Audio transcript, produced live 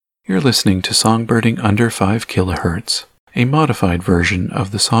You're listening to Songbirding Under 5 kHz, a modified version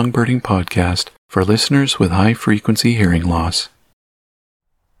of the Songbirding podcast for listeners with high-frequency hearing loss.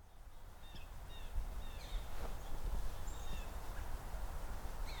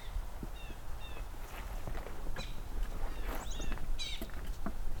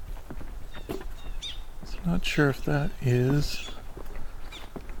 Not sure if that is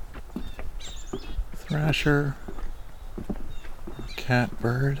thrasher or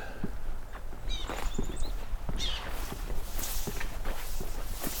catbird.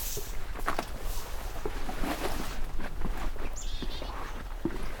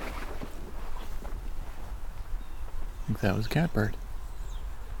 I think that was catbird.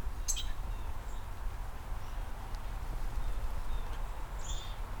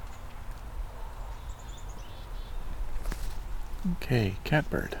 Okay,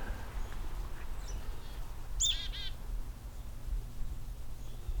 catbird.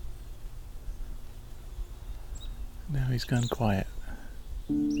 Now he's gone quiet.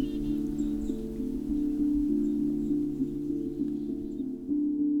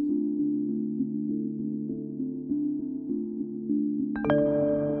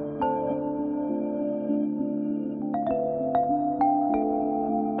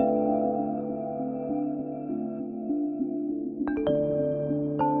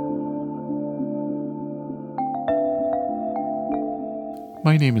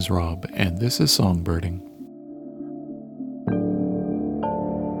 My name is Rob, and this is Songbirding.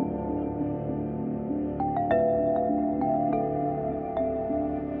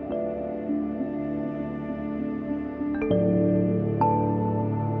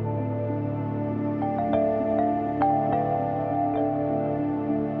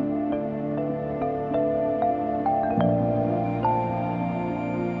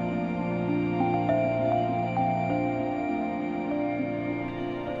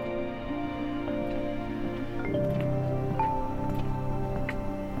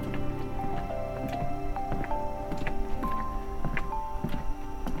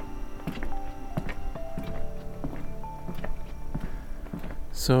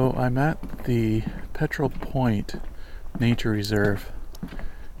 So I'm at the Petrel Point Nature Reserve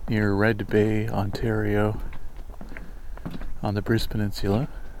near Red Bay, Ontario, on the Bruce Peninsula,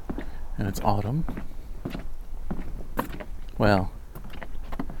 and it's autumn. Well,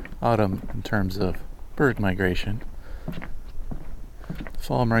 autumn in terms of bird migration.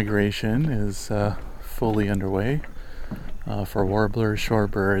 Fall migration is fully underway for warblers,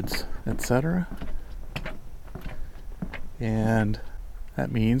 shorebirds, etc. And that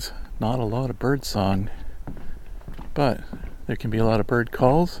means not a lot of bird song, but there can be a lot of bird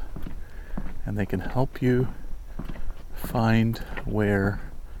calls, and they can help you find where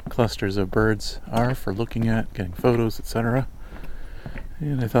clusters of birds are for looking at, getting photos, etc.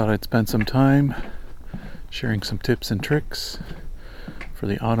 And I thought I'd spend some time sharing some tips and tricks for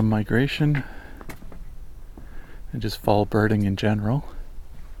the autumn migration and just fall birding in general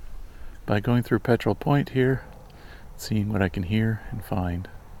by going through Petrel Point here, seeing what I can hear and find.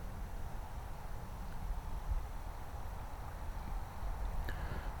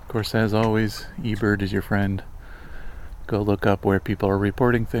 Of course, as always, eBird is your friend. Go look up where people are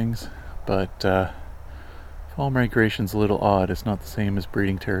reporting things, but fall migration's a little odd. It's not the same as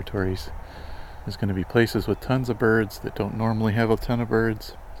breeding territories. There's going to be places with tons of birds that don't normally have a ton of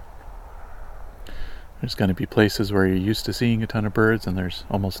birds. There's going to be places where you're used to seeing a ton of birds and there's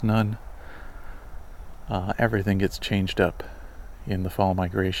almost none. Everything gets changed up in the fall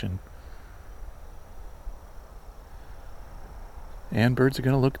migration. And birds are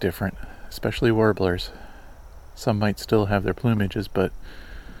going to look different, especially warblers. Some might still have their plumages, but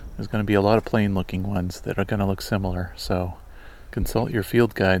there's going to be a lot of plain looking ones that are going to look similar, so consult your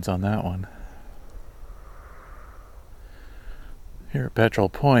field guides on that one. Here at Petrel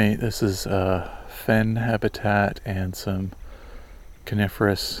Point, this is fen habitat and some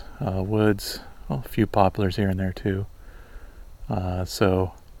coniferous woods. Well, a few poplars here and there too.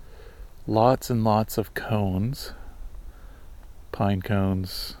 So lots and lots of cones, pine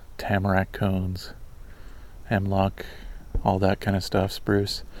cones, tamarack cones, hemlock, all that kind of stuff,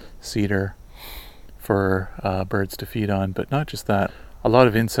 spruce, cedar, for birds to feed on. But not just that, a lot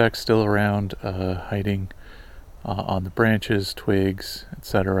of insects still around, hiding on the branches, twigs,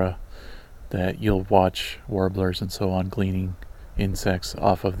 etc., that you'll watch warblers and so on gleaning insects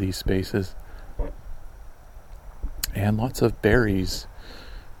off of these spaces. And lots of berries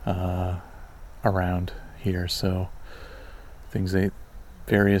around here, so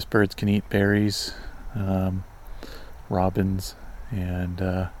various birds can eat berries, robins, and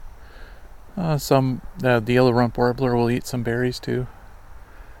the yellow rump warbler will eat some berries too.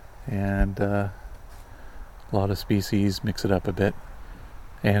 and a lot of species mix it up a bit.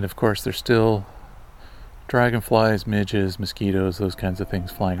 And of course there's still dragonflies, midges, mosquitoes, those kinds of things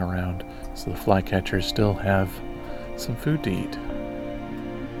flying around. So the flycatchers still have some food to eat.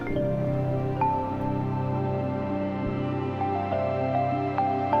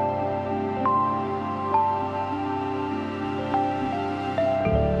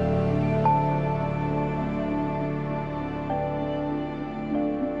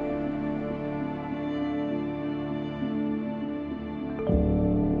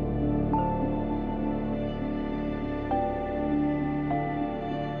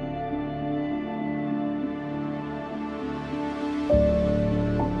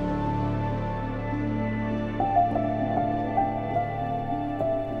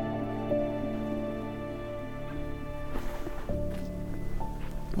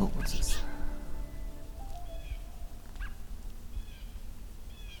 Oh, what's this?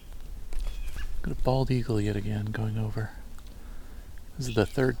 Got a bald eagle yet again going over. This is the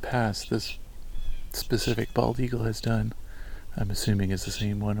third pass this specific bald eagle has done. I'm assuming it's the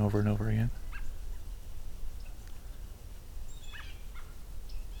same one over and over again.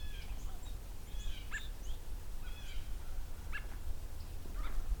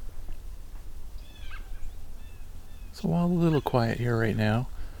 So while a little quiet here right now,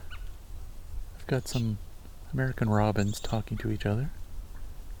 I've got some American robins talking to each other.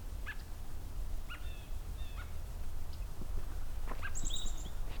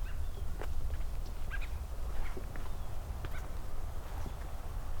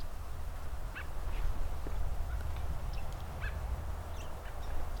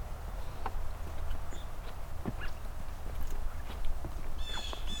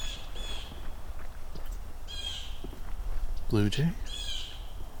 Blue jay.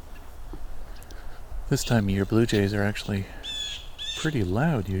 This time of year, blue jays are actually pretty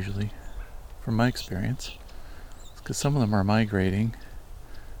loud usually, from my experience. It's because some of them are migrating.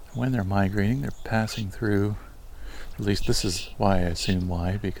 When they're migrating, they're passing through, at least this is why I assume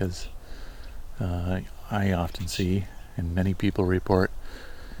why, because I often see, and many people report,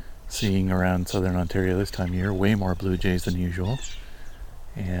 seeing around southern Ontario this time of year way more blue jays than usual.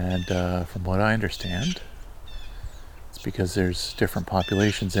 And from what I understand, it's because there's different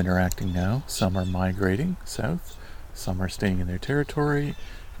populations interacting now. Some are migrating south, some are staying in their territory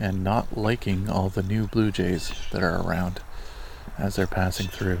and not liking all the new blue jays that are around as they're passing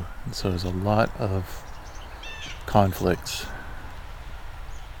through. And so there's a lot of conflicts.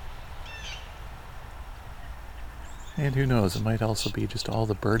 And who knows, it might also be just all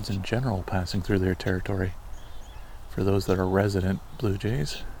the birds in general passing through their territory for those that are resident blue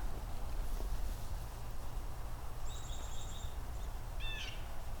jays.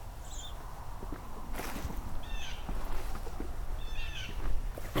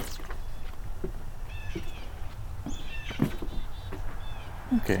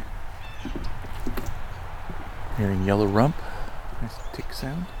 Okay. Hearing yellow rump. Nice tick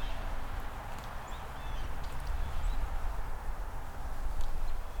sound.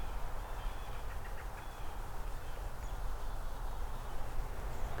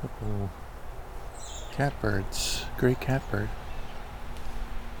 Couple catbirds. Gray catbird.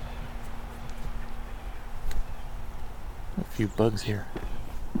 A few bugs here.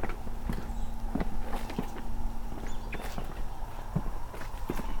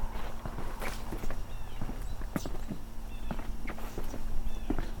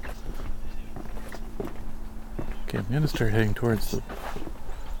 Okay, I'm going to start heading towards the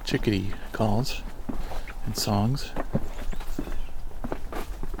chickadee calls and songs.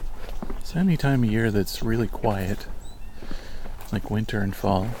 So any time of year that's really quiet, like winter and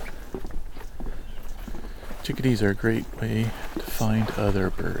fall, chickadees are a great way to find other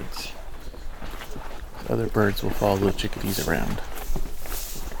birds. Other birds will follow the chickadees around.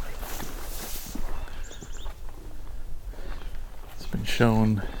 It's been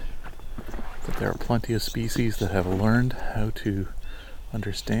shown that there are plenty of species that have learned how to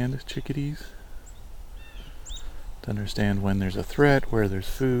understand chickadees, to understand when there's a threat, where there's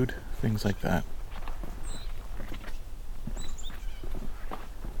food, things like that.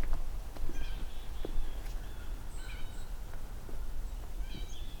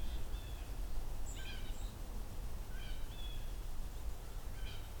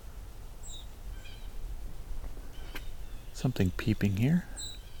 Something peeping here.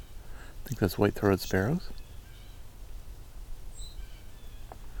 I think that's white-throated sparrows.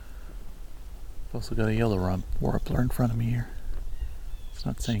 I've also got a yellow rump warbler in front of me here. It's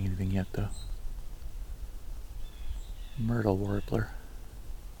not saying anything yet though. Myrtle warbler.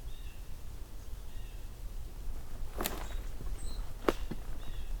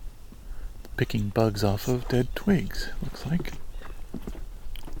 picking bugs off of dead twigs, looks like.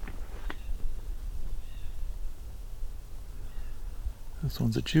 This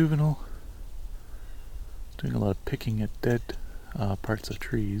one's a juvenile. Doing a lot of picking at dead parts of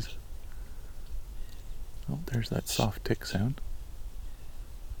trees. Oh, there's that soft tick sound.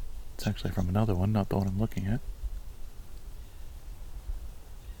 It's actually from another one, not the one I'm looking at.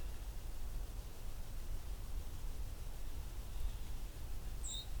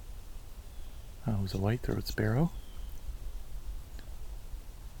 Oh, it was a white-throated sparrow.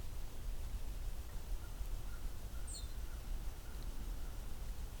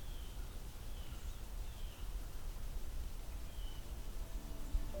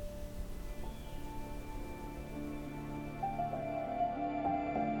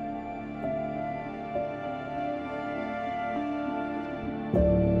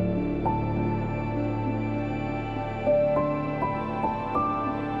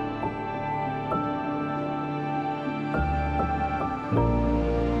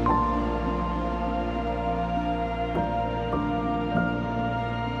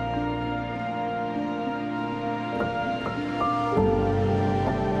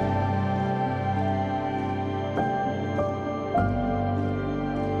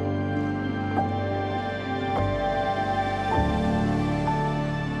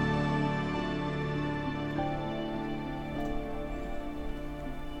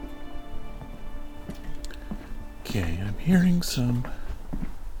 Okay, I'm hearing some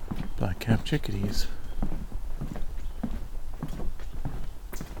black-capped chickadees.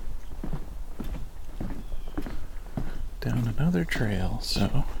 Down another trail,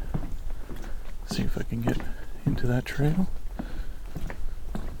 so see if I can get into that trail.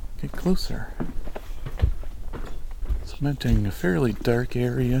 Get closer. So I'm entering a fairly dark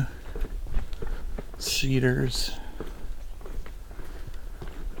area. Cedars.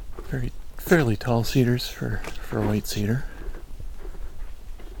 Fairly tall cedars for white cedar.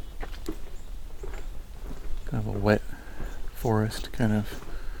 Kind of a wet forest kind of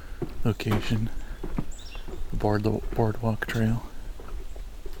location. The boardwalk trail.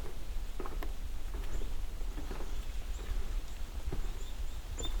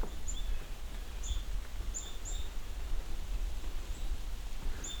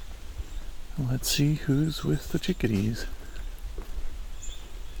 Let's see who's with the chickadees.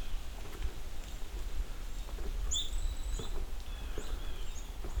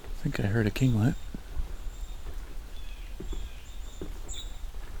 I think I heard a kinglet.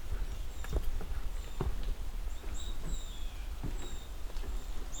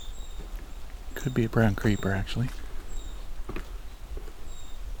 Could be a brown creeper, actually.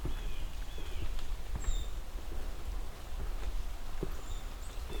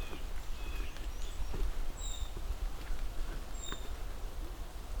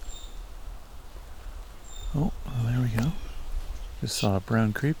 Oh, well, there we go. Just saw a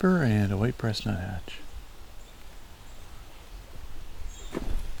brown creeper and a white breast nuthatch.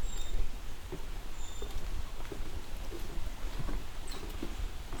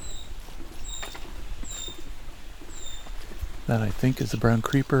 That I think is a brown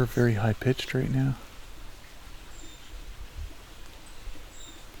creeper, very high pitched right now.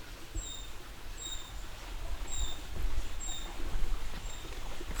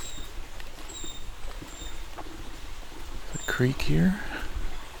 There's a creek here.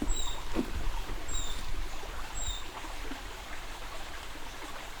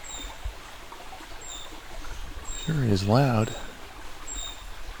 Sure is loud.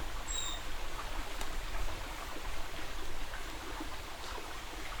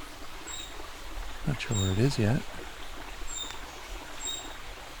 Not sure where it is yet.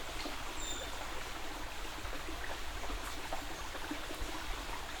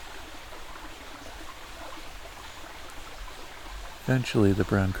 Eventually the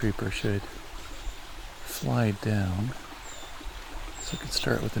brown creeper should slide down, so I can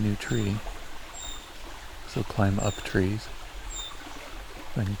start with a new tree. So climb up trees,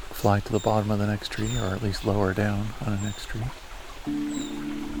 then fly to the bottom of the next tree, or at least lower down on the next tree.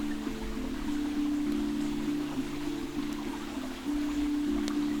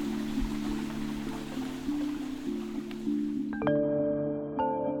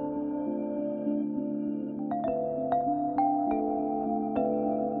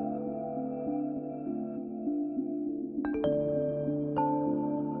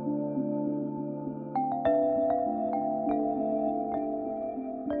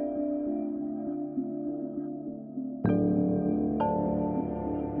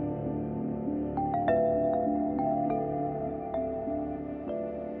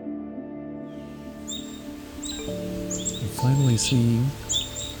 Finally seeing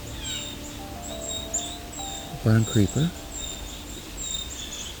brown creeper.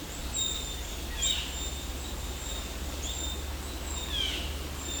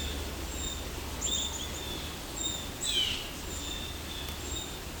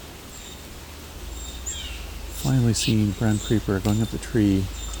 Finally seeing brown creeper going up the tree.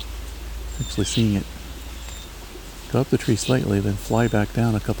 Actually seeing it go up the tree slightly, then fly back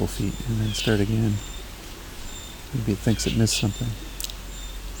down a couple feet, and then start again. Maybe it thinks it missed something.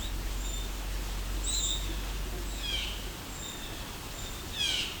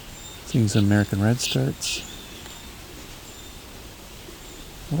 Seeing some American redstarts.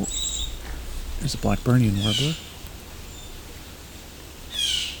 Oh, there's a Blackburnian warbler.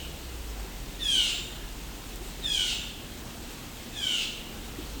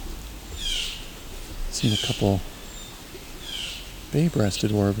 Seen a couple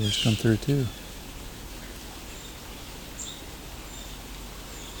bay-breasted warblers come through too.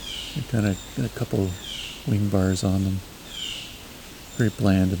 They've got a couple wing bars on them. Very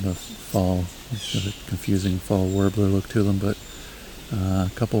bland in the fall, with a confusing fall warbler look to them, but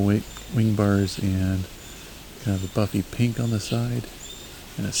a couple wing bars and kind of a buffy pink on the side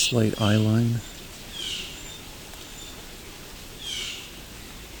and a slight eye line.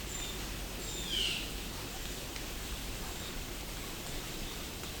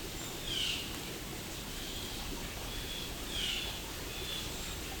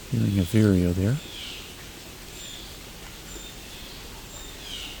 Feeling a vireo there.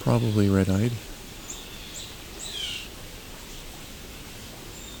 Probably red-eyed.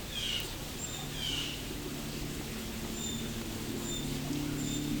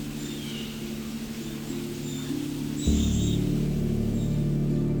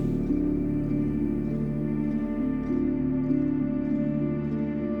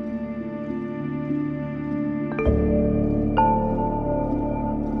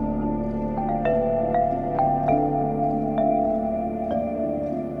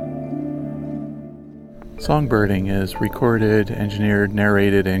 Songbirding is recorded, engineered,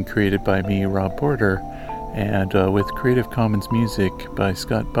 narrated, and created by me, Rob Porter, and with Creative Commons music by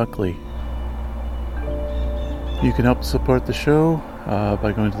Scott Buckley. You can help support the show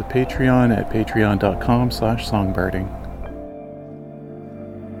by going to the Patreon at patreon.com/songbirding.